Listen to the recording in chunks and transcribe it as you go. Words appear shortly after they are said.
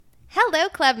Hello,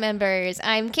 club members.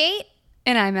 I'm Kate.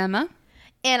 And I'm Emma.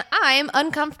 And I'm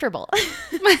uncomfortable.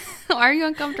 Why are you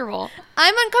uncomfortable?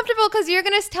 I'm uncomfortable because you're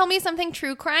going to tell me something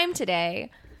true crime today.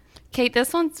 Kate,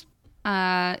 this one's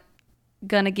gonna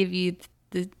give you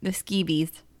the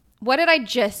skeebies. What did I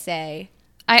just say?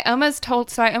 I almost told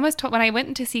when I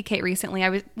went to see Kate recently,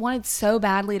 I wanted so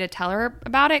badly to tell her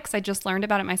about it because I just learned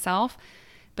about it myself,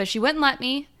 but she wouldn't let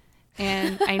me,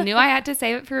 and I knew I had to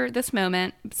save it for this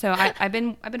moment. So I've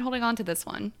been holding on to this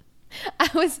one. I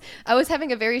was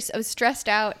stressed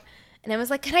out, and I was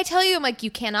like, "Can I tell you?" I'm like, "You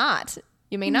cannot.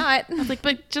 You may not." I was like,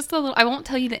 "But just a little. I won't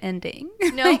tell you the ending."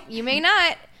 No, you may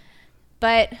not.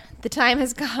 But the time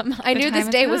has come. I knew this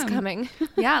day was coming.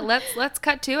 Yeah, let's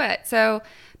cut to it. So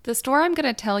the story I'm going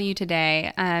to tell you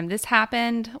today, this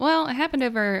happened, it happened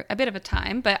over a bit of a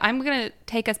time, but I'm going to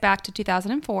take us back to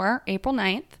 2004, April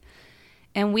 9th.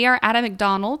 And we are at a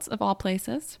McDonald's, of all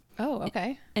places. Oh,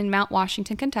 okay. In Mount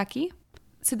Washington, Kentucky.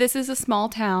 So this is a small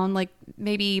town, like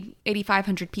maybe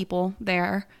 8,500 people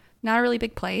there. Not a really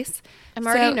big place. I'm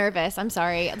already nervous. I'm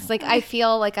sorry. It's like I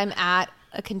feel like I'm at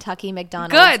a Kentucky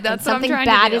McDonald's. Good. That's what I'm something trying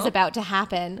bad to do. Is about to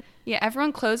happen. Yeah,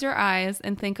 everyone close your eyes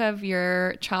and think of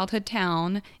your childhood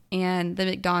town and the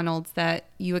McDonald's that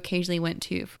you occasionally went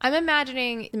to. I'm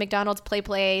imagining the McDonald's play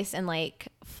place and like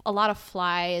a lot of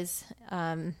flies.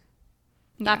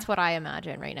 That's what I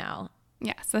imagine right now.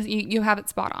 Yeah, so you have it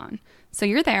spot on. So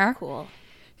you're there. Cool.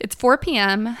 It's 4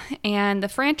 p.m. and the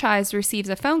franchise receives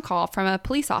a phone call from a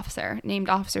police officer named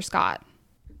Officer Scott.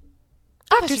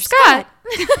 Officer Scott!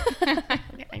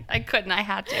 I couldn't. I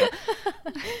had to.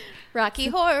 Rocky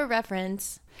Horror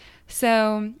reference.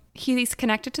 So he's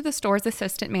connected to the store's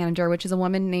assistant manager, which is a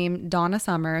woman named Donna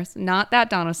Summers. Not that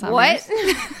Donna Summers. What?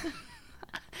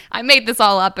 I made this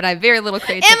all up, and I have very little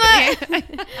creativity.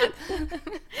 Emma!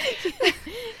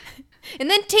 And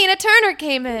then Tina Turner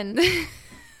came in.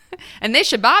 And they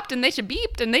shabopped and they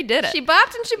shabeeped and they did it. She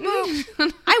bopped and she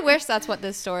booped. I wish that's what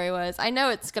this story was. I know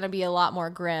it's going to be a lot more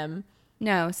grim.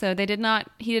 No, so he did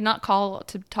not call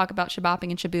to talk about shabopping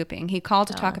and shabooping. He called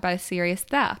to talk about a serious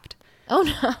theft. Oh,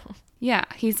 no. Yeah.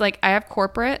 He's like, I have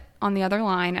corporate on the other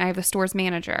line. I have the store's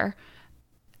manager.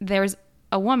 There's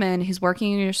a woman who's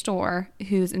working in your store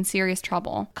who's in serious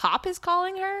trouble. Cop is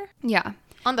calling her? Yeah.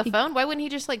 On the phone? Why wouldn't he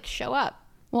just like show up?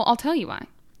 Well, I'll tell you why.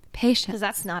 Patience. Because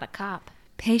that's not a cop.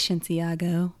 Patience,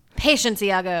 Iago. Patience,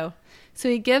 Iago. So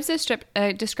he gives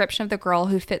a description of the girl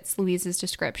who fits Louise's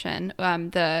description,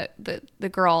 the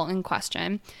girl in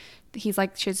question. He's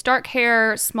like, she has dark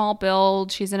hair, small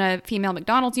build, she's in a female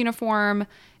McDonald's uniform,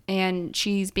 and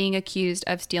she's being accused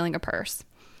of stealing a purse.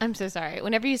 I'm so sorry.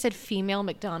 Whenever you said female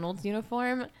McDonald's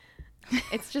uniform,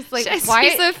 it's just like, she's why?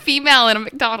 She's a female in a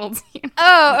McDonald's uniform.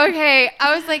 Oh, okay.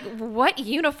 I was like, what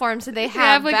uniforms did they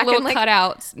have? Like back little in,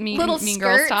 cutouts, mean girl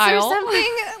style. Or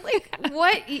something? Like,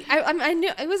 what? I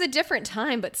knew it was a different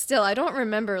time, but still, I don't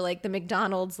remember like the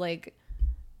McDonald's like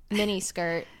mini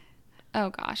skirt. Oh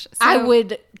gosh, so, I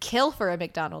would kill for a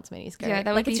McDonald's mini skirt. Yeah,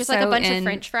 that would like be it's just so like a bunch of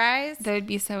French fries. That would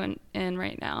be so in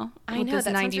right now. I know, that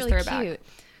sounds really cute.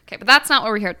 Okay, but that's not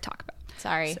what we're here to talk about.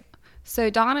 Sorry.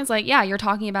 So Donna's like, yeah, you're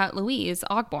talking about Louise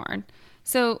Ogborn.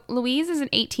 So Louise is an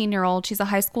 18-year-old. She's a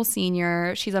high school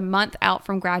senior. She's a month out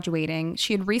from graduating.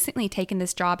 She had recently taken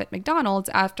this job at McDonald's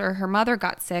after her mother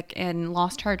got sick and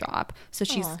lost her job. So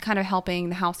she's kind of helping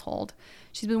the household.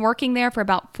 She's been working there for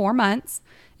about 4 months.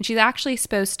 And she was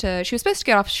supposed to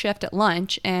get off shift at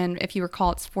lunch. And if you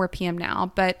recall, it's 4 p.m.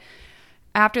 now. But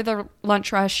after the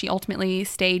lunch rush, she ultimately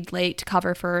stayed late to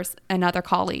cover for another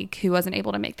colleague who wasn't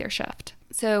able to make their shift.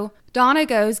 So Donna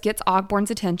gets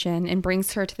Ogborn's attention and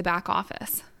brings her to the back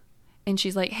office. And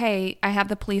she's like, hey, I have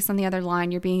the police on the other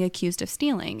line. You're being accused of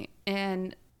stealing.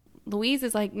 And Louise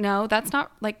is like, no, that's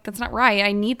not right.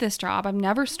 I need this job. I've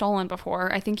never stolen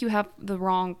before. I think you have the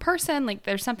wrong person. Like,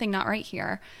 there's something not right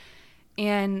here.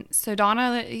 And so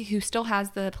Donna, who still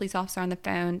has the police officer on the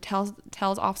phone, tells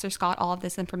Officer Scott all of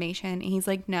this information. And he's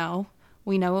like, no,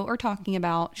 we know what we're talking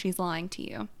about. She's lying to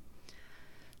you.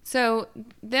 So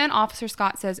then Officer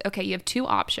Scott says, okay, you have two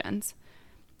options.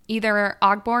 Either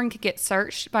Ogborn could get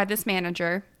searched by this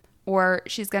manager, or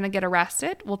she's going to get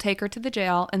arrested. We'll take her to the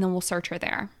jail, and then we'll search her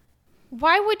there.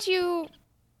 Why would you?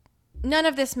 None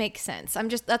of this makes sense.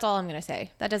 That's all I'm going to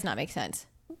say. That does not make sense.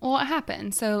 Well, what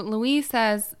happened? So Louise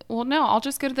says, well, no, I'll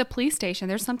just go to the police station.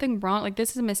 There's something wrong. Like,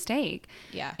 this is a mistake.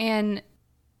 Yeah.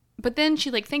 But then she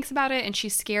like thinks about it and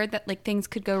she's scared that like things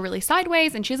could go really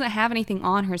sideways and she doesn't have anything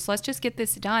on her. So let's just get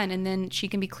this done and then she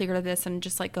can be cleared of this and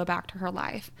just like go back to her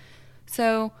life.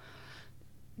 So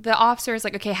the officer is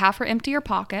like, okay, have her empty her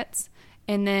pockets.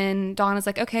 And then Donna's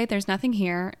like, okay, there's nothing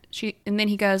here. And then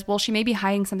he goes, well, she may be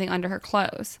hiding something under her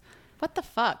clothes. What the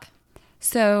fuck?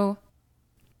 So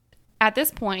at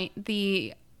this point,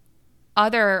 the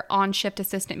other on-shift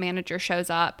assistant manager shows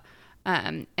up,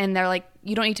 and they're like,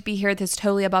 you don't need to be here. This is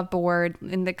totally above board.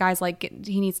 And the guy's like,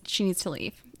 she needs to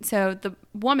leave. So the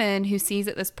woman who sees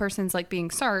that this person's like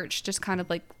being searched just kind of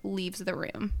like leaves the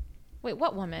room. Wait,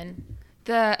 what woman?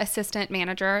 The assistant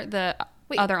manager,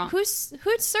 other who's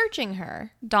searching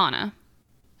her? Donna.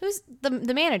 Who's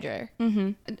the manager?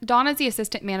 Mm-hmm. Donna's the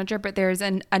assistant manager, but there's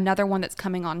another one that's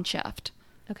coming on shift.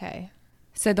 Okay.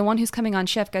 So the one who's coming on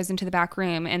shift goes into the back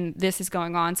room, and this is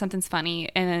going on. Something's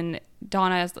funny, and then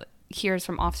Donna hears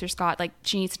from Officer Scott, like,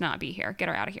 she needs to not be here. Get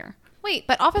her out of here. Wait,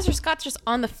 but Officer Scott's just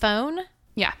on the phone?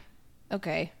 Yeah.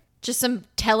 Okay. Just some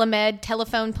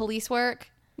telephone police work?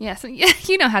 Yes. Yeah,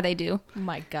 you know how they do. Oh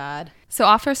my God. So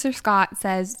Officer Scott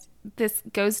says this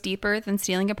goes deeper than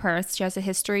stealing a purse. She has a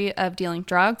history of dealing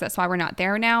drugs. That's why we're not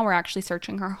there now. We're actually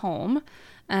searching her home.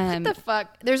 What the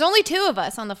fuck? There's only 2 of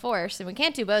us on the force, and we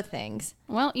can't do both things.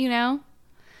 Well,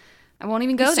 I won't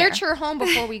even go there. Search her home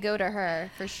before we go to her,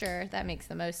 for sure. That makes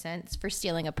the most sense for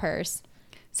stealing a purse.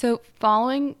 So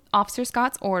following Officer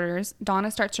Scott's orders, Donna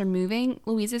starts removing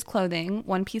Louise's clothing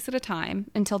one piece at a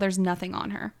time until there's nothing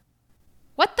on her.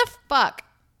 What the fuck?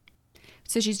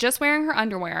 So she's just wearing her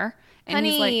underwear. And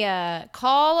Honey, he's like,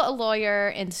 call a lawyer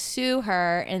and sue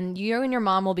her, and you and your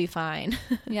mom will be fine.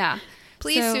 Yeah.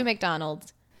 Please sue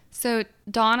McDonald's. So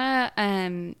Donna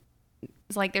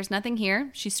is like, there's nothing here.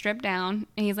 She's stripped down.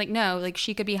 And he's like, no, like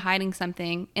she could be hiding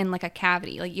something in like a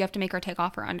cavity. Like you have to make her take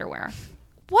off her underwear.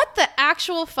 What the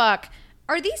actual fuck?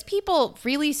 Are these people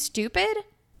really stupid?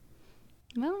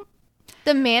 Well,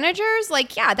 the managers,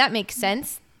 like, yeah, that makes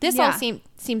sense. This all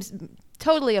seems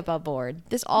totally above board.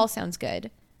 This all sounds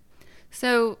good.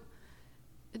 So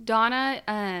Donna,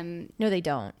 no, they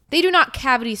don't. They do not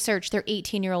cavity search their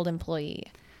 18-year-old employee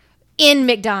in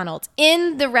McDonald's,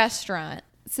 in the restaurant.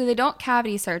 So they don't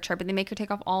cavity search her, but they make her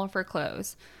take off all of her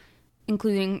clothes,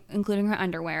 including her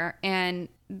underwear. And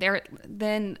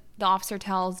then the officer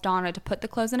tells Donna to put the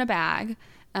clothes in a bag,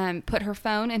 put her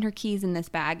phone and her keys in this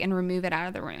bag, and remove it out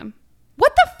of the room.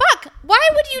 What the fuck? Why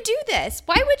would you do this?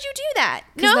 Why would you do that?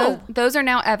 No. Those are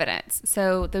now evidence.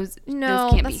 So those can't be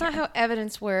No, that's not how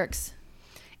evidence works.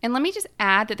 And let me just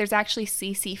add that there's actually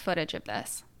CC footage of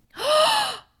this.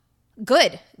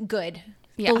 Good.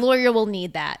 Yeah. The lawyer will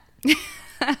need that.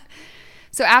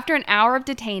 So after an hour of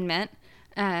detainment,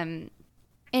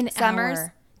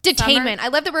 Summer. Detainment. I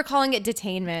love that we're calling it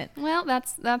detainment. Well,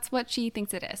 that's what she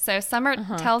thinks it is. So Summer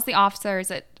tells the officers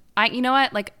that I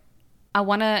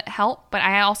want to help, but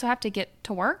I also have to get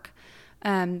to work.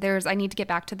 I need to get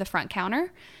back to the front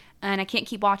counter, and I can't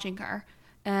keep watching her.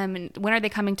 And when are they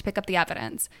coming to pick up the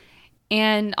evidence?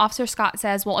 And Officer Scott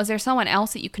says, well, is there someone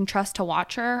else that you can trust to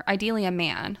watch her? Ideally a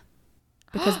man,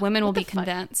 because women will be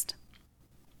convinced.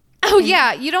 Oh,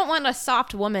 yeah. You don't want a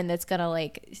soft woman that's going to,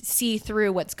 like, see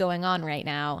through what's going on right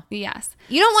now. Yes.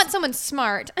 You don't want someone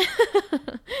smart.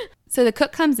 So the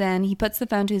cook comes in. He puts the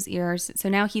phone to his ears. So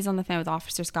now he's on the phone with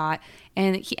Officer Scott.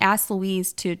 And he asks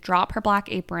Louise to drop her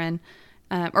black apron.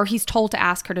 Or he's told to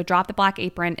ask her to drop the black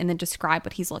apron and then describe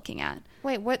what he's looking at.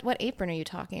 Wait, what apron are you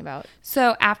talking about?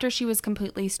 So after she was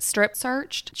completely strip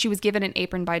searched, she was given an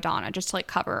apron by Donna just to, like,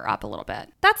 cover her up a little bit.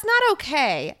 That's not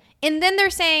okay. And then they're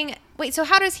saying, wait, so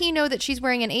how does he know that she's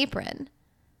wearing an apron?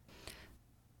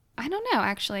 I don't know,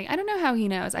 actually. I don't know how he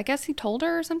knows. I guess he told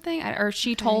her or something. Or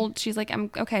she told, she's like,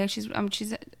 I'm okay.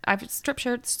 I've strip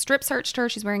searched her.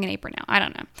 She's wearing an apron now. I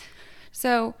don't know.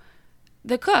 So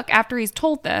the cook, after he's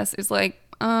told this, is like,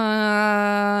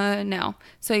 no.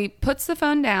 So he puts the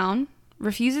phone down,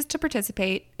 refuses to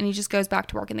participate, and he just goes back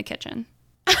to work in the kitchen.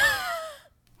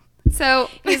 So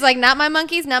he's like, not my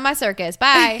monkeys, not my circus.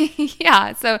 Bye.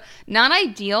 Yeah. So not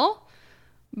ideal,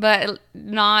 but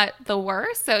not the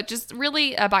worst. So just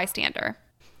really a bystander.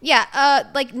 Yeah.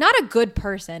 Like not a good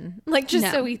person. Like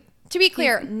just to be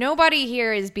clear, nobody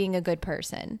here is being a good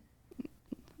person.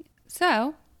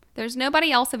 So there's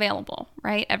nobody else available,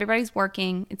 right? Everybody's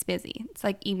working. It's busy. It's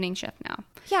like evening shift now.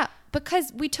 Yeah.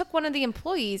 Because we took one of the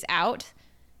employees out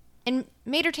and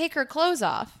made her take her clothes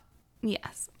off.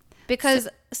 Yes. Because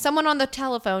someone on the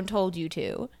telephone told you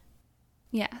to.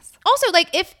 Yes. Also, like,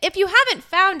 if you haven't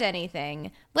found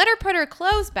anything, let her put her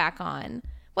clothes back on.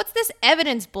 What's this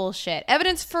evidence bullshit?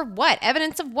 Evidence for what?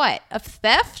 Evidence of what? Of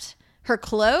theft? Her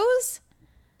clothes?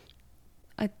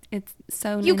 It's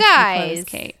so you guys, clothes,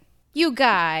 Kate. You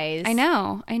guys. I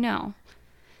know.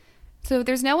 So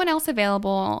there's no one else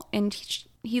available, and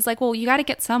he's like, well, you got to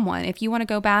get someone. If you want to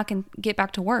go back and get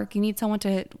back to work, you need someone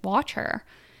to watch her.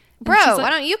 Bro, why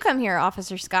don't you come here,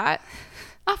 Officer Scott?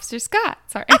 Officer Scott.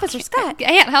 Sorry. Officer Scott. I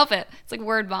can't help it. It's like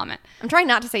word vomit. I'm trying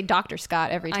not to say Dr.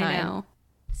 Scott every time. I know.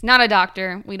 He's not a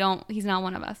doctor. He's not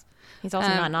one of us. He's also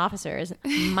not an officer, is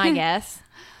my guess.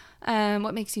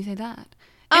 What makes you say that?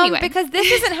 Anyway. Because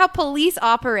this isn't how police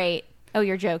operate. Oh,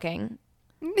 you're joking.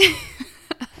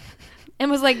 And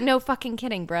was like, no fucking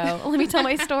kidding, bro. Let me tell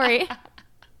my story.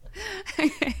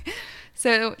 Okay.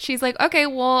 So she's like, okay,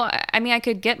 well, I mean, I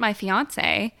could get my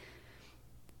fiance.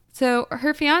 So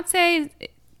her fiance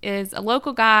is a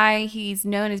local guy. He's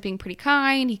known as being pretty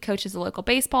kind. He coaches a local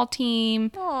baseball team.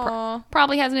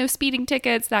 Probably has no speeding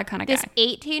tickets, that kind of guy. This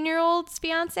 18-year-old's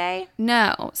fiance?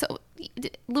 No. So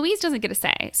Louise doesn't get a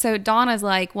say. So Donna's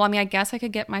like, well, I mean, I guess I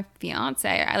could get my fiance.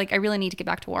 I really need to get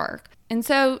back to work. And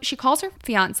so she calls her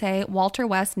fiance Walter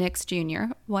West Nix Jr.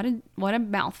 What a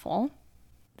mouthful.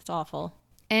 It's awful.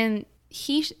 And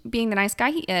he, being the nice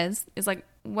guy he is like,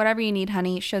 whatever you need,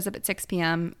 honey. Shows up at 6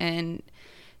 p.m. and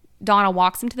Donna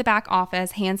walks him to the back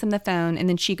office, hands him the phone, and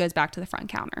then she goes back to the front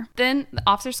counter. Then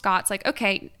Officer Scott's like,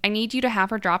 okay, I need you to have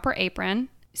her drop her apron.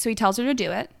 So he tells her to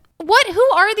do it. Who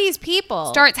are these people?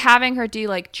 Starts having her do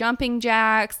like jumping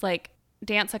jacks, like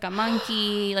dance like a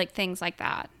monkey, like things like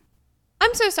that.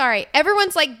 I'm so sorry.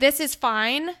 Everyone's like, this is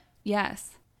fine.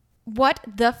 Yes. What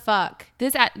the fuck?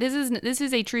 This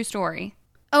is a true story.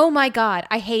 Oh my God.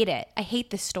 I hate it. I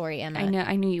hate this story, Emma.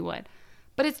 I knew you would.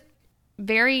 But it's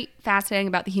very fascinating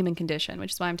about the human condition,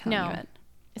 which is why I'm telling you it.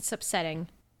 It's upsetting.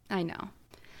 I know.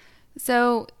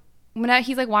 So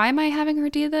he's like, why am I having her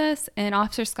do this? And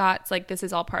Officer Scott's like, this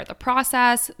is all part of the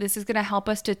process. This is going to help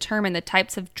us determine the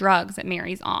types of drugs that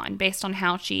Mary's on based on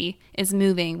how she is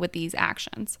moving with these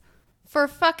actions. For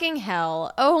fucking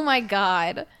hell. Oh my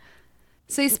God.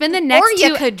 So you spend the next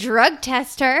you could drug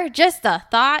test her. Just a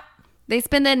thought. They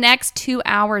spend the next 2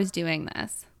 hours doing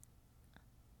this.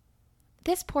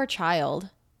 This poor child.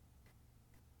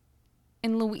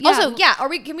 And Also,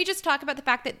 can we just talk about the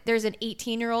fact that there's an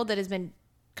 18-year-old that has been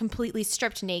completely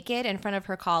stripped naked in front of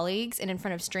her colleagues and in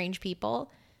front of strange people?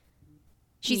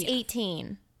 She's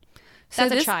 18.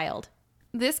 That's a child.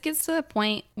 This gets to the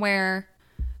point where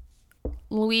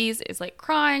Louise is like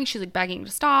crying. She's like begging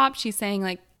to stop. She's saying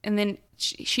like, and then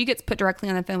she gets put directly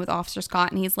on the phone with Officer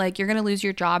Scott, and he's like, you're going to lose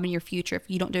your job and your future if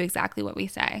you don't do exactly what we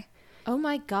say. Oh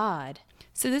my God.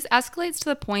 So this escalates to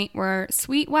the point where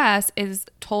Sweet Wes is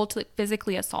told to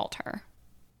physically assault her.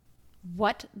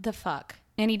 What the fuck?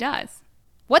 And he does.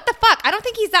 What the fuck? I don't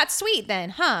think he's that sweet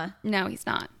then, huh? No, he's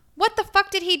not. What the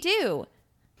fuck did he do?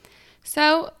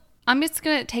 So I'm just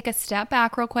going to take a step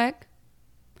back real quick.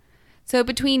 So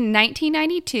between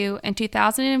 1992 and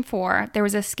 2004, there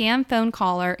was a scam phone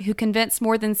caller who convinced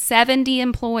more than 70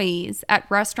 employees at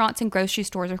restaurants and grocery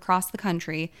stores across the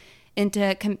country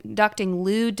into conducting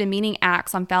lewd, demeaning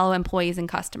acts on fellow employees and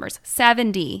customers.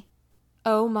 70.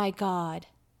 Oh my God.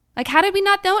 Like, how did we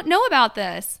not know about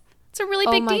this? It's a really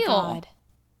big deal. Oh my God.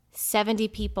 70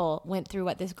 people went through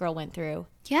what this girl went through.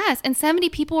 Yes, and 70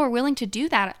 people were willing to do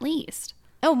that at least.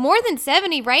 Oh, more than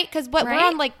 70, right? Because we're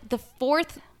on like the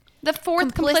fourth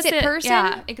complicit person?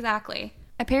 Yeah, exactly.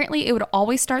 Apparently, it would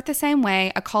always start the same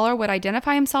way. A caller would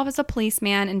identify himself as a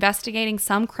policeman investigating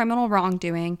some criminal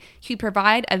wrongdoing. He'd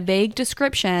provide a vague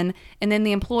description, and then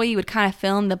the employee would kind of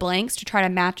fill in the blanks to try to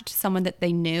match it to someone that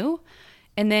they knew.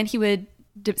 And then he would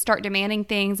start demanding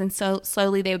things, and so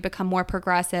slowly they would become more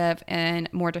progressive and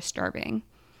more disturbing.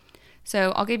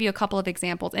 So I'll give you a couple of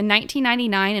examples. In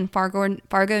 1999 in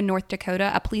Fargo, North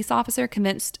Dakota, a police officer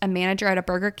convinced a manager at a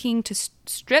Burger King to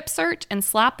strip search and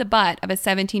slap the butt of a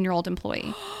 17-year-old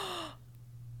employee.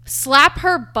 Slap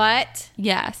her butt?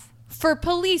 Yes. For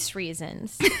police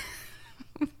reasons.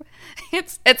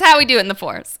 It's how we do it in the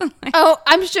force. Oh,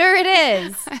 I'm sure it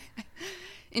is.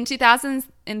 In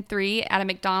 2003, at a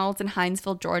McDonald's in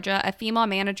Hinesville, Georgia, a female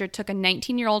manager took a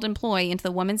 19-year-old employee into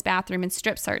the woman's bathroom and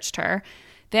strip searched her.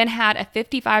 Then had a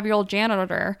 55-year-old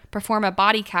janitor perform a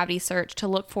body cavity search to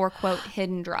look for, quote,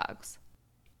 hidden drugs.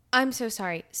 I'm so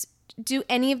sorry. Do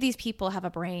any of these people have a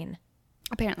brain?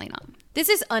 Apparently not. This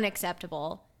is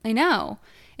unacceptable. I know.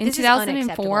 In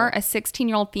 2004, a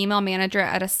 16-year-old female manager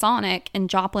at a Sonic in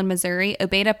Joplin, Missouri,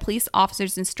 obeyed a police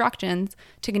officer's instructions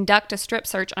to conduct a strip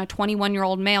search on a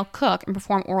 21-year-old male cook and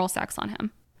perform oral sex on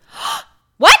him.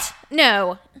 What?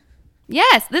 No.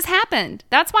 Yes, this happened.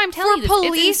 That's why I'm telling you this. For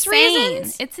police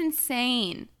reasons? It's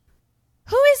insane.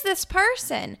 Who is this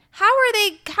person? How are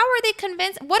they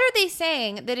convinced? What are they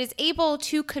saying that is able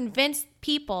to convince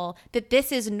people that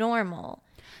this is normal?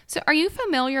 So are you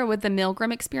familiar with the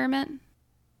Milgram experiment?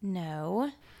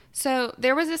 No. So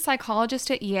there was a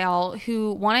psychologist at Yale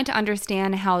who wanted to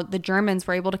understand how the Germans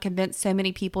were able to convince so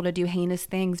many people to do heinous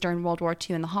things during World War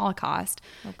II and the Holocaust.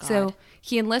 Oh, God. So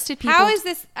he enlisted people. How is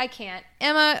this? I can't.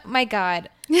 Emma, my God.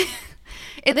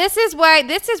 This is why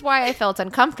I felt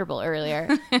uncomfortable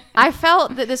earlier. I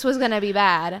felt that this was going to be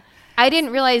bad. I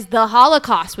didn't realize the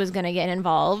Holocaust was going to get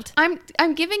involved.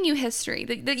 I'm giving you history.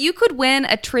 That you could win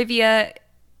a trivia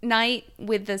night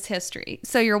with this history.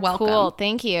 So you're welcome. Cool.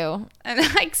 Thank you. And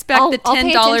I expect the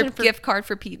 $10 gift card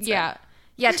for pizza. Yeah.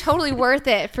 Yeah, totally worth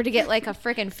it to get like a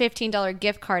freaking $15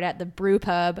 gift card at the brew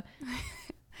pub.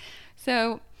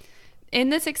 So in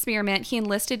this experiment, he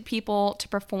enlisted people to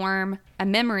perform a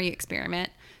memory experiment.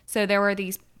 So there were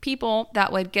these people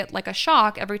that would get like a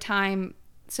shock every time.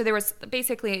 So there was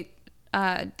basically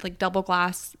like double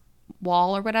glass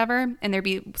wall or whatever, and there'd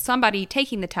be somebody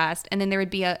taking the test, and then there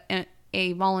would be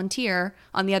a volunteer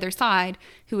on the other side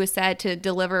who was said to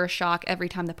deliver a shock every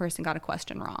time the person got a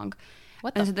question wrong.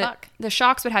 What the fuck? The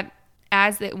shocks would have,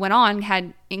 as it went on,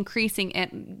 had increasing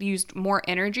and used more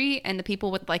energy, and the people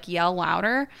would like yell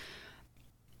louder.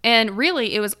 And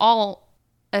really, it was all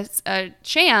a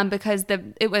sham because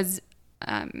it was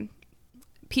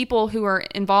people who were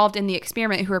involved in the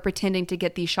experiment who were pretending to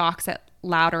get these shocks at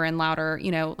louder and louder,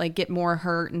 like get more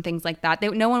hurt and things like that.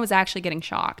 No one was actually getting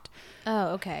shocked. Oh,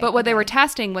 okay. But what they were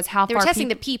testing was how far... They were testing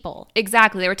the people.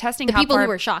 Exactly. They were testing the how people far... who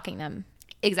were shocking them.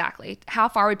 Exactly. How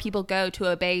far would people go to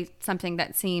obey something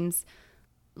that seems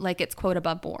like it's, quote,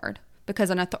 above board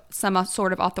because some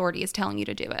sort of authority is telling you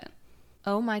to do it.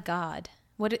 Oh, my God.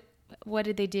 What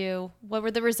did they do? What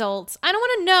were the results? I don't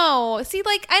want to know. See,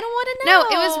 like, I don't want to know. No,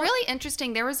 it was really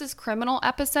interesting. There was this criminal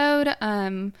episode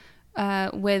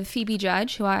with Phoebe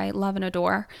Judge, who I love and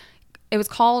adore. It was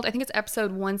called, I think it's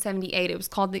episode 178. It was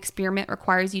called The Experiment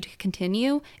Requires You to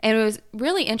Continue. And it was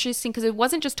really interesting because it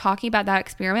wasn't just talking about that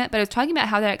experiment, but it was talking about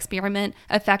how that experiment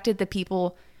affected the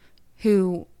people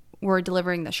who were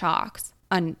delivering the shocks,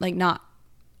 like not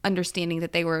understanding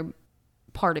that they were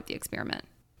part of the experiment.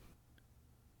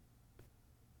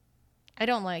 I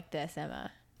don't like this,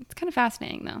 Emma. It's kind of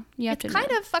fascinating, though. It's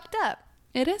kind of fucked up.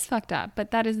 It is fucked up,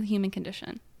 but that is the human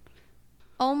condition.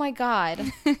 Oh, my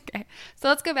God. Okay. So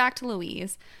let's go back to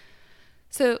Louise.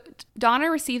 So Donna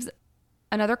receives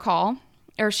another call,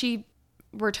 or she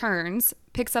returns,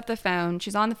 picks up the phone.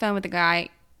 She's on the phone with the guy.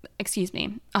 Excuse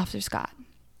me, Officer Scott.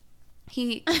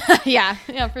 Yeah,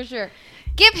 for sure.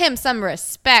 Give him some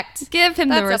respect. Give him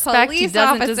the respect he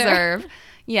doesn't deserve.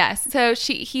 Yes. So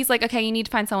he's like, okay, you need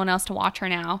to find someone else to watch her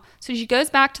now. So she goes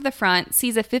back to the front,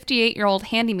 sees a 58-year-old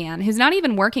handyman who's not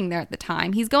even working there at the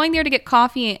time. He's going there to get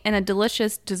coffee and a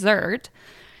delicious dessert.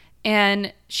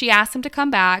 And she asks him to come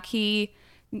back. He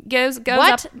goes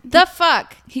what up. The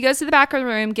fuck? He goes to the back of the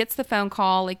room, gets the phone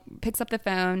call, like picks up the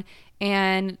phone,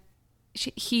 and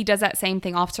he does that same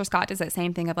thing. Officer Scott does that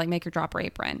same thing of like, make her drop her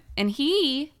apron. And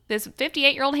this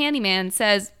 58-year-old handyman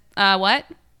says, what?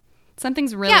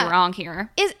 Something's really wrong here.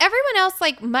 Is everyone else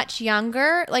like much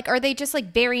younger? Like, are they just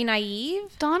like very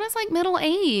naive? Donna's like middle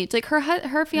aged. Like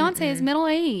her fiance is middle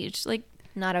aged. Like,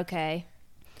 not okay.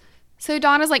 So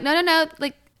Donna's like, no.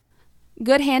 Like,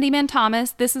 good handyman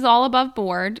Thomas. This is all above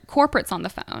board. Corporate's on the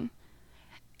phone.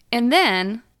 And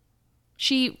then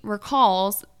she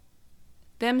recalls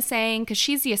them saying, because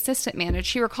she's the assistant manager,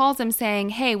 she recalls them saying,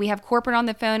 hey, we have corporate on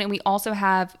the phone and we also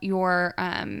have your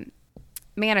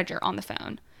manager on the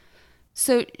phone.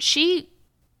 So she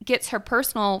gets her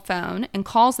personal phone and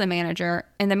calls the manager,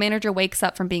 and the manager wakes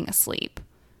up from being asleep.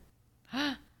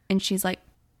 And she's like,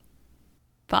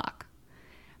 fuck.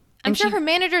 I'm sure her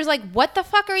manager's like, what the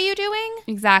fuck are you doing?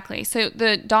 Exactly. So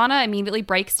Donna immediately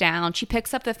breaks down. She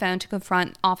picks up the phone to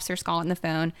confront Officer Scott on the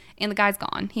phone, and the guy's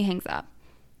gone. He hangs up.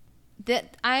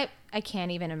 I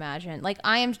can't even imagine. Like,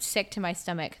 I am sick to my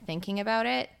stomach thinking about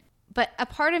it. But a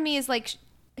part of me is like,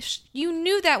 you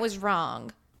knew that was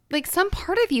wrong. Like, some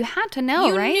part of you had to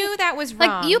know, right? You knew that was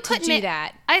wrong. Like, you couldn't do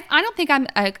that. I don't think I'm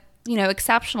a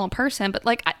exceptional person, but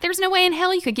like, there's no way in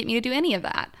hell you could get me to do any of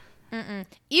that. Mm-mm.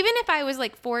 Even if I was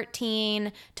like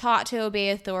 14, taught to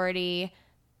obey authority,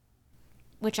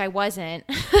 which I wasn't.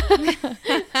 I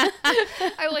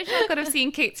wish I could have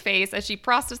seen Kate's face as she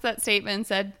processed that statement and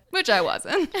said, which I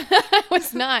wasn't. I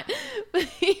was not. But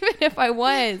even if I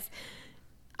was,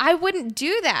 I wouldn't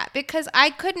do that because I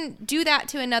couldn't do that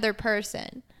to another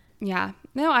person. Yeah.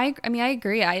 No, I mean, I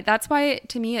agree. That's why,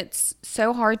 to me, it's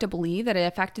so hard to believe that it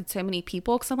affected so many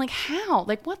people. Because I'm like, how?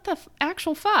 Like, what the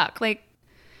actual fuck? Like,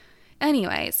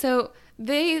 anyway, so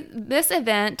this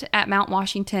event at Mount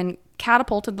Washington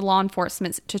catapulted the law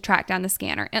enforcement to track down the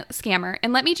scammer.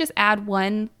 And let me just add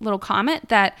one little comment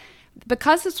that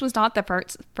Because this was not the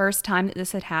first time that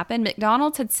this had happened,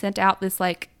 McDonald's had sent out this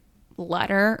like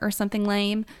letter or something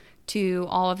lame to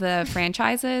all of the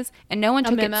franchises, and no one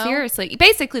took it seriously.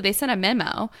 Basically, they sent a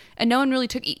memo, and no one really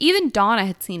took it. Even Donna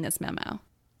had seen this memo.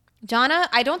 Donna,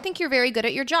 I don't think you're very good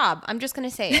at your job. I'm just going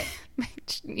to say it.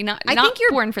 I think you're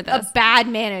born for this. A bad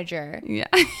manager. Yeah,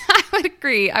 I would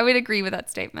agree. I would agree with that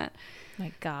statement.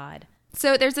 My God.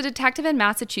 So there's a detective in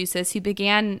Massachusetts who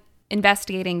began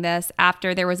investigating this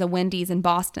after there was a Wendy's in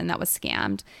Boston that was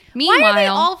scammed. Meanwhile, why are they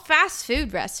all fast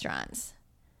food restaurants?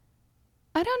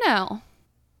 I don't know.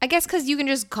 I guess because you can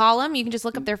just call them. You can just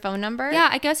look up their phone number. Yeah,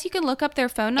 I guess you can look up their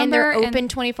phone number. And they're open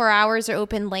 24 hours or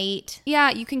open late.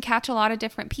 Yeah, you can catch a lot of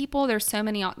different people. There's so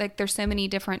many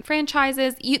different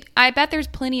franchises. I bet there's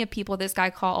plenty of people this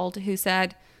guy called who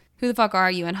said, "Who the fuck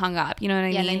are you?" and hung up. You know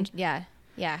what I mean?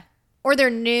 Yeah. Or they're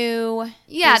new.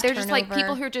 Yeah, they're just like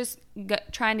people who are just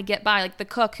trying to get by. Like the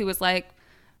cook who was like,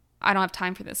 "I don't have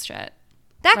time for this shit."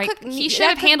 He should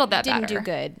have handled that better. Didn't do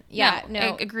good. Yeah,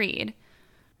 no. Agreed.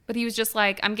 But he was just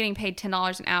like, I'm getting paid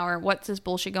 $10 an hour. What's this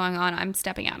bullshit going on? I'm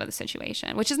stepping out of the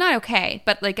situation, which is not okay.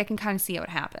 But like, I can kind of see how it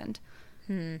happened.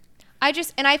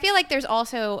 I feel like there's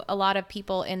also a lot of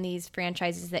people in these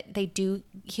franchises that they do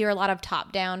hear a lot of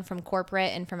top down from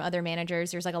corporate and from other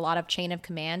managers. There's like a lot of chain of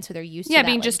command. So they're used to that,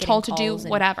 being like, just told to do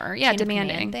whatever. Yeah,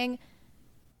 demanding thing.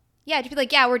 Yeah, to be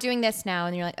like, yeah, we're doing this now.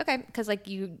 And you're like, okay. Because like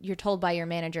you're told by your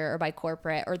manager or by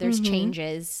corporate or there's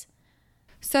changes.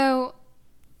 So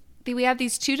we have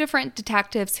these two different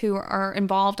detectives who are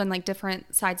involved on like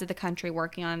different sides of the country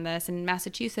working on this in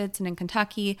Massachusetts and in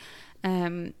Kentucky.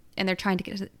 And they're trying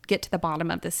to get to the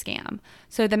bottom of this scam.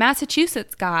 So the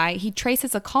Massachusetts guy, he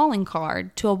traces a calling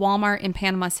card to a Walmart in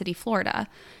Panama City, Florida.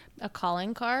 A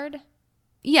calling card?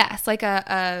 Yes, like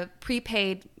a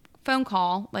prepaid phone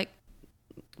call. Like,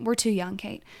 we're too young,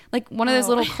 Kate. Like one of those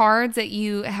little cards that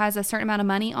has a certain amount of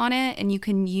money on it, and you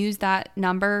can use that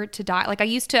number to dial. Like I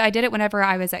did it whenever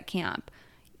I was at camp.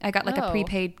 I got like a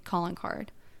prepaid calling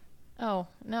card. Oh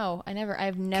no, I've never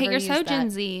Kate, you're used so that. Gen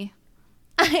Z.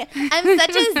 I'm such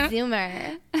a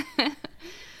Zoomer.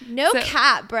 No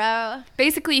cap, bro.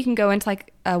 Basically, you can go into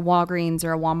like a Walgreens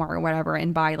or a Walmart or whatever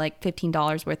and buy like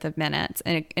 $15 worth of minutes,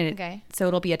 so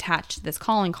it'll be attached to this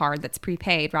calling card that's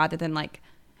prepaid rather than like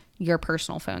your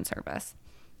personal phone service.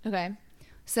 Okay.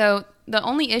 So the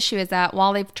only issue is that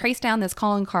while they've traced down this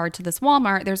calling card to this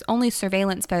Walmart, there's only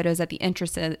surveillance photos at the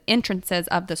entrances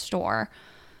of the store.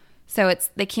 So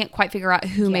they can't quite figure out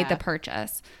who made the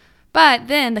purchase. But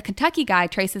then the Kentucky guy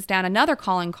traces down another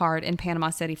calling card in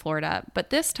Panama City, Florida. But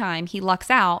this time he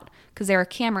lucks out because there are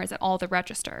cameras at all the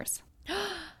registers.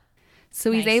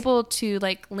 So he's able to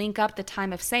like link up the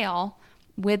time of sale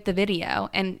with the video,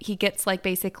 and he gets like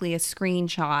basically a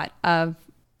screenshot of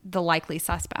the likely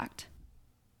suspect.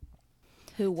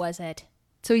 Who was it?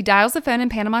 So he dials the phone in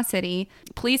Panama City.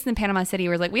 Police in Panama City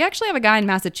were like, we actually have a guy in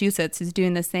Massachusetts who's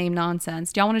doing the same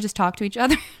nonsense. Do y'all want to just talk to each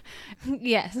other?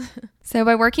 Yes. So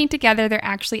by working together, they're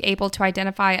actually able to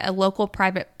identify a local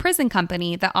private prison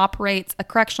company that operates a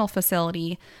correctional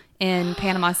facility in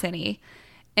Panama City.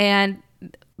 And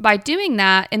by doing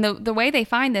that, and the way they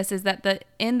find this is that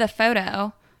in the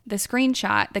photo, the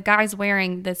screenshot, the guy's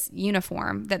wearing this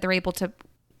uniform that they're able to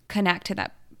connect to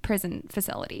that prison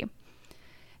facility.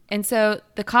 And so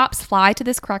the cops fly to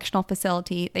this correctional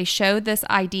facility. They show this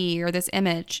ID or this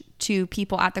image to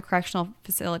people at the correctional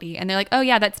facility. And they're like, oh,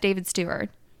 yeah, that's David Stewart.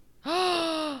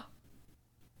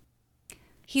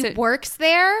 He works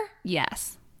there?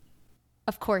 Yes.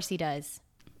 Of course he does.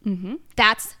 Mm-hmm.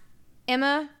 That's,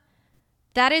 Emma,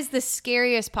 that is the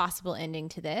scariest possible ending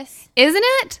to this. Isn't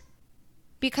it?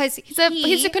 Because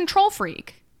he's a control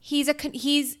freak. He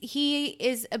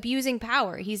is abusing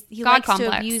power. He God likes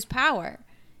complex. to abuse power.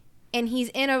 And he's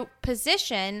in a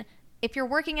position, if you're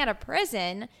working at a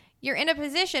prison, you're in a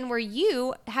position where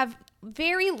you have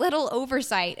very little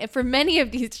oversight for many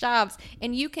of these jobs,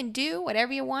 and you can do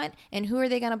whatever you want, and who are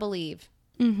they going to believe?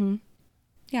 Mm-hmm.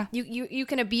 Yeah. You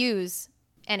can abuse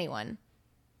anyone.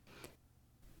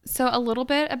 So a little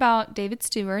bit about David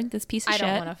Stewart, this piece of shit. I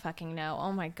don't want to fucking know.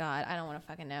 Oh my God. I don't want to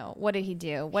fucking know. What did he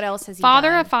do? What else has he Father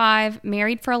done? of 5,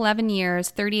 married for 11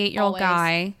 years, 38-year-old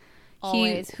guy.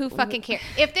 Always. Who fucking cares?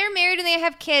 If they're married and they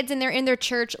have kids and they're in their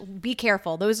church, be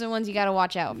careful. Those are the ones you got to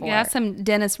watch out for. Yeah, some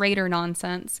Dennis Rader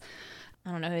nonsense.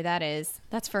 I don't know who that is.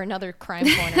 That's for another crime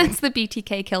corner. That's the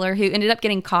BTK killer who ended up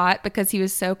getting caught because he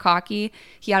was so cocky.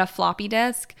 He had a floppy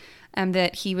disk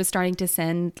that he was starting to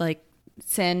send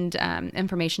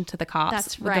information to the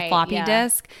cops with the floppy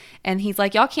disk. And he's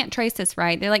like, y'all can't trace this,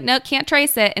 right? They're like, no, can't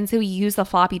trace it. And so he used the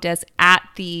floppy disk at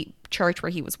the church where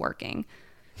he was working.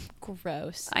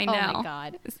 Gross. I know. Oh my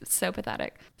God. It's so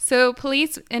pathetic. So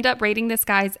police end up raiding this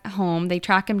guy's home. They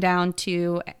track him down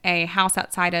to a house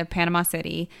outside of Panama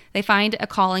City. They find a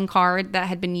calling card that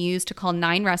had been used to call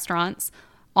 9 restaurants,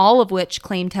 all of which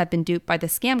claimed to have been duped by the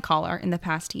scam caller in the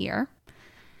past year.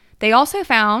 They also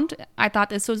found, I thought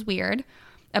this was weird,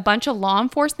 a bunch of law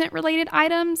enforcement related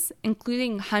items,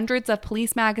 including hundreds of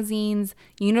police magazines,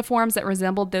 uniforms that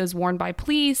resembled those worn by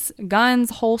police, guns,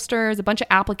 holsters, a bunch of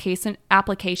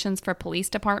applications for police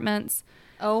departments.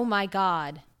 Oh my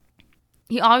God.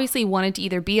 He obviously wanted to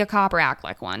either be a cop or act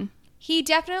like one. He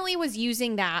definitely was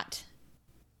using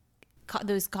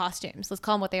those costumes. Let's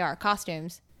call them what they are,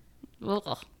 costumes.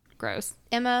 Ugh, gross.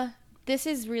 Emma, this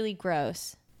is really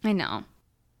gross. I know.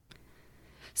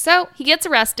 So he gets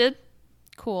arrested.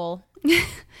 Cool.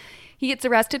 He gets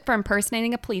arrested for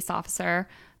impersonating a police officer.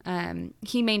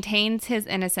 He maintains his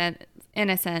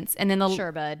innocence, and then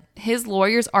Sure, bud. his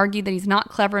lawyers argue that he's not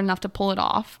clever enough to pull it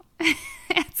off. You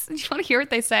want to hear what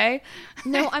they say?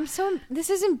 No, this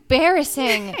is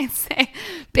embarrassing. They say,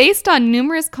 based on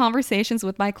numerous conversations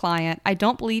with my client, I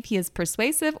don't believe he is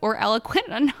persuasive or eloquent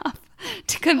enough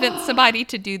to convince somebody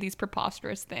to do these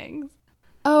preposterous things.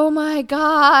 Oh my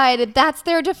God. That's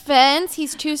their defense?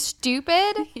 He's too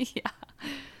stupid? Yeah.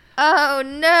 Oh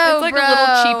no, it's like bro. a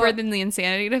little cheaper than the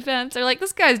insanity defense. They're like,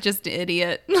 this guy's just an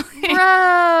idiot.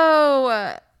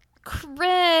 Bro.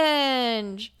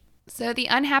 Cringe. So the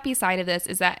unhappy side of this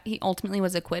is that he ultimately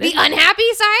was acquitted. The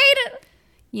unhappy side?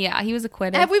 Yeah, he was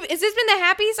acquitted. Has this been the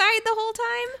happy side the whole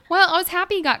time? Well, I was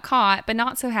happy he got caught, but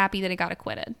not so happy that he got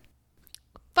acquitted.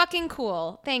 Fucking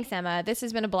cool. Thanks, Emma. This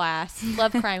has been a blast.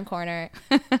 Love Crime Corner.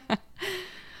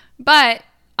 But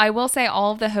I will say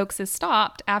all of the hoaxes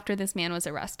stopped after this man was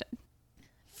arrested.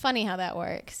 Funny how that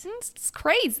works. It's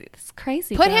crazy. It's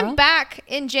crazy. Put girl. him back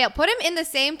in jail. Put him in the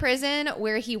same prison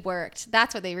where he worked.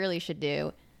 That's what they really should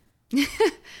do.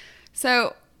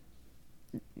 So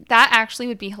that actually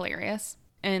would be hilarious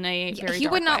in a very He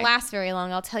dark would not way. last very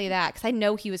long, I'll tell you that, because I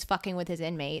know he was fucking with his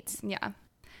inmates. Yeah.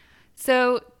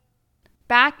 So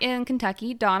back in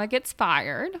Kentucky, Donna gets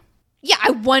fired. Yeah,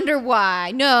 I wonder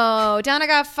why. No, Donna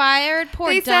got fired. Poor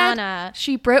They Donna. said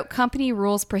she broke company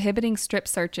rules prohibiting strip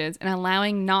searches and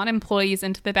allowing non-employees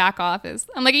into the back office.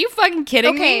 I'm like, are you fucking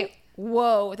kidding me? Okay,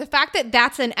 whoa. The fact that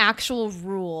that's an actual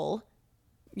rule.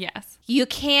 Yes. You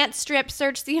can't strip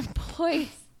search the employees.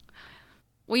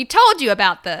 We told you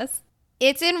about this.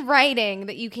 It's in writing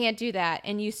that you can't do that,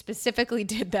 and you specifically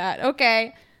did that.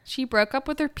 Okay. She broke up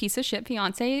with her piece of shit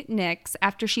fiance, Nix,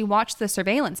 after she watched the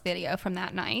surveillance video from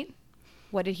that night.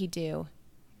 What did he do?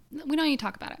 We don't need to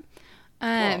talk about it.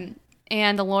 Cool.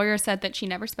 And the lawyer said that she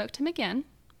never spoke to him again.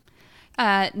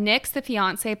 Nix, the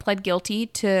fiance, pled guilty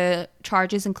to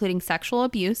charges including sexual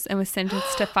abuse and was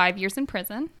sentenced to 5 years in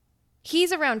prison.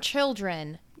 He's around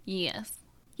children. Yes.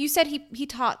 You said he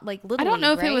taught like little. I don't know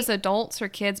league, if it right? was adults or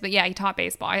kids, but yeah, he taught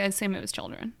baseball. I assume it was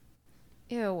children.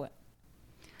 Ew.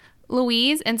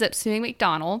 Louise ends up suing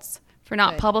McDonald's for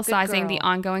not Good publicizing the girl.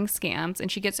 ongoing scams,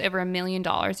 and she gets over $1 million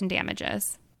in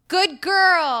damages. Good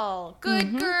girl. Good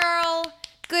Mm-hmm. girl.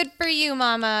 Good for you,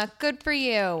 mama. Good for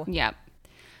you. Yep.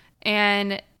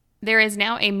 And there is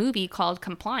now a movie called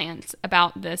Compliance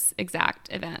about this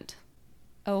exact event.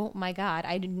 Oh my God.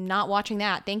 I'm not watching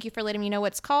that. Thank you for letting me know what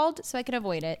it's called so I can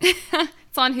avoid it.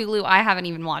 It's on Hulu. I haven't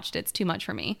even watched it. It's too much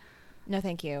for me. No,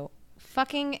 thank you.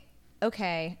 Fucking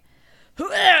okay.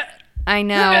 I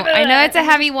know it's a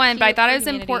heavy one, but I Cute thought for it was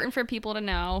humanity. important for people to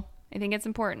know. I think it's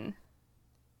important.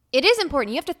 It is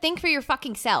important. You have to think for your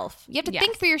fucking self. You have to Yes.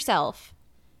 think for yourself.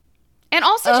 And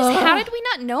also, just Ugh. how did we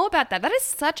not know about that? That is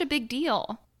such a big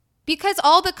deal. Because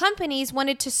all the companies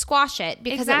wanted to squash it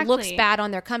because it looks Exactly. bad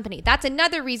on their company. That's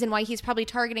another reason why he's probably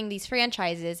targeting these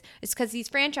franchises, is because these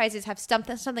franchises have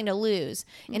something to lose.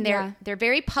 And Yeah. they're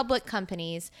very public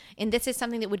companies, and this is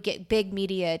something that would get big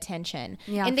media attention.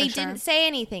 Yeah, and they for sure. didn't say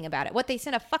anything about it. What, they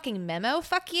sent a fucking memo?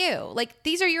 Fuck you. Like,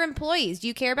 these are your employees. Do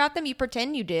you care about them? You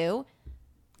pretend you do.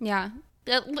 Yeah.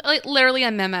 Like, literally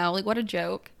a memo. Like, what a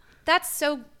joke.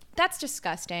 That's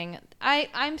disgusting.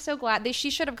 I'm so glad. She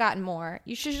should have gotten more.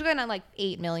 You should have gotten like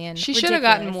 8 million. She should have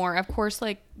gotten Ridiculous. more. Of course,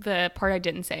 like, the part I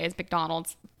didn't say is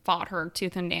McDonald's fought her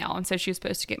tooth and nail, and so she was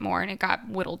supposed to get more, and it got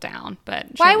whittled down. But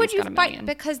she Why at would least you got $1 fight? million.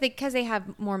 Because they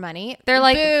have more money. They're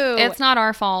like, Boo. it's not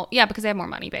our fault. Yeah, because they have more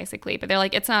money, basically. But they're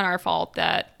like, it's not our fault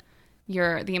that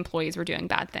the employees were doing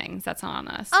bad things. That's not on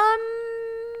us.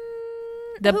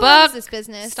 The who buck owns this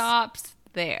business stops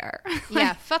there.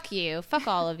 Yeah, fuck you. Fuck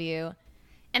all of you.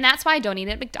 And that's why I don't eat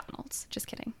at McDonald's. Just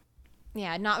kidding.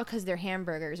 Yeah, not because their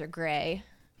hamburgers are gray.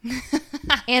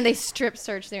 And they strip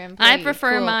search their employees. I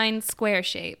prefer Cool. mine square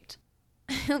shaped.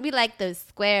 We like those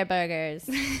square burgers.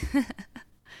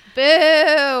 Boo!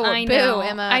 I know. Boo,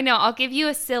 Emma. I know. I'll give you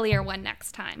a sillier one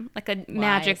next time, like a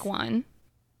magic one.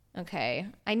 Okay.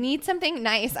 I need something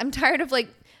nice. I'm tired of like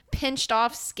pinched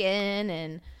off skin,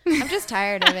 and I'm just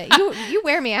tired of it. You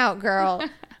wear me out, girl.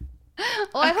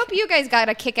 Well, I hope you guys got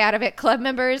a kick out of it, club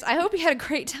members. I hope you had a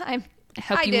great time. I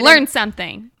hope you learned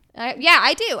something. Yeah,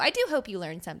 I do. I do hope you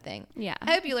learned something. Yeah.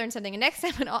 I hope you learned something. And next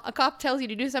time when a cop tells you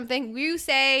to do something, you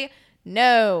say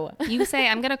no. You say,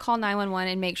 I'm going to call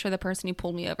 911 and make sure the person who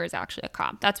pulled me over is actually a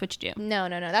cop. That's what you do. No.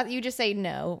 You just say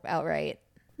no outright.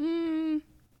 Call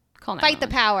 911. Fight the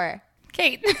power.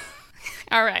 Kate.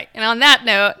 All right. And on that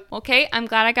note, okay, I'm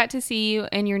glad I got to see you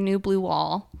in your new blue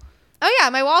wall. Oh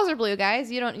yeah, my walls are blue,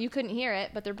 guys. You couldn't hear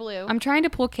it, but they're blue. I'm trying to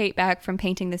pull Kate back from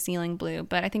painting the ceiling blue,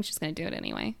 but I think she's going to do it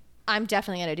anyway. I'm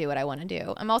definitely going to do what I want to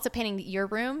do. I'm also painting your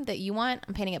room that you want.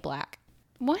 I'm painting it black.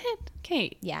 What?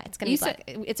 Kate? Yeah, it's going to be black.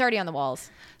 It's already on the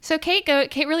walls. So Kate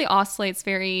really oscillates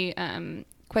very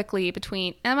quickly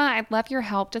between, Emma, I'd love your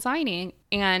help designing,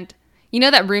 and you know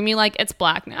that room you like, it's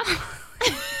black now.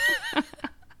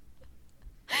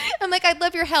 I'm like, I'd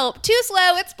love your help. Too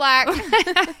slow, it's black.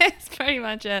 That's pretty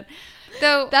much it.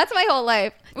 So that's my whole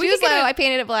life. Too slow, I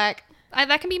painted it black.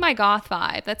 That can be my goth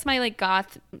vibe. That's my like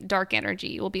goth dark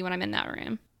energy will be when I'm in that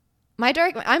room.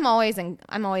 I'm always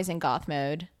in goth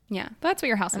mode. Yeah, that's what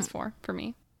your house is for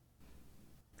me.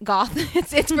 Goth.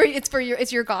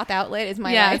 It's your goth outlet. Is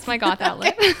my life. It's my goth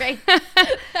outlet. Okay, great.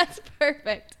 That's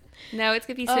perfect. No, it's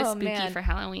gonna be so spooky for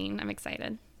Halloween. I'm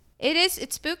excited.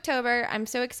 It's Spooktober. I'm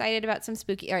so excited about some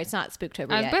spooky. Or it's not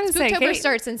Spooktober yet. Spooktober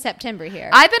starts in September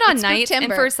here. I've been on nights, and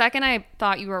for a second I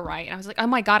thought you were right. And I was like, oh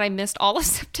my God, I missed all of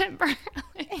September.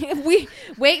 We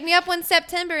wake me up when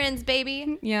September ends,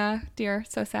 baby. Yeah, dear.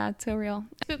 So sad. So real.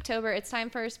 Spooktober. It's time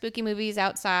for spooky movies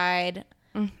outside.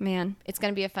 Man. It's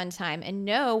going to be a fun time. And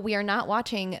no, we are not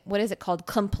watching, what is it called?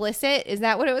 Complicit? Is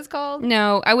that what it was called?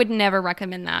 No, I would never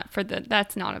recommend that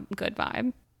that's not a good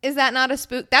vibe. Is that not a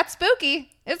spook? That's spooky.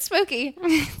 It's spooky.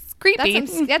 It's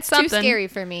creepy. That's too scary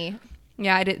for me.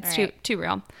 Yeah, it's too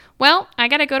real. Well, I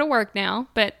got to go to work now,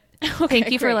 but thank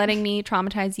you for letting me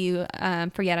traumatize you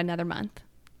for yet another month.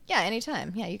 Yeah,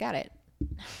 anytime. Yeah, you got it.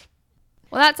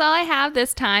 Well, that's all I have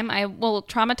this time. I will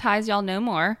traumatize y'all no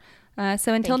more.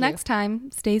 So until next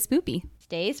time, stay spoopy.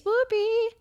 Stay spoopy.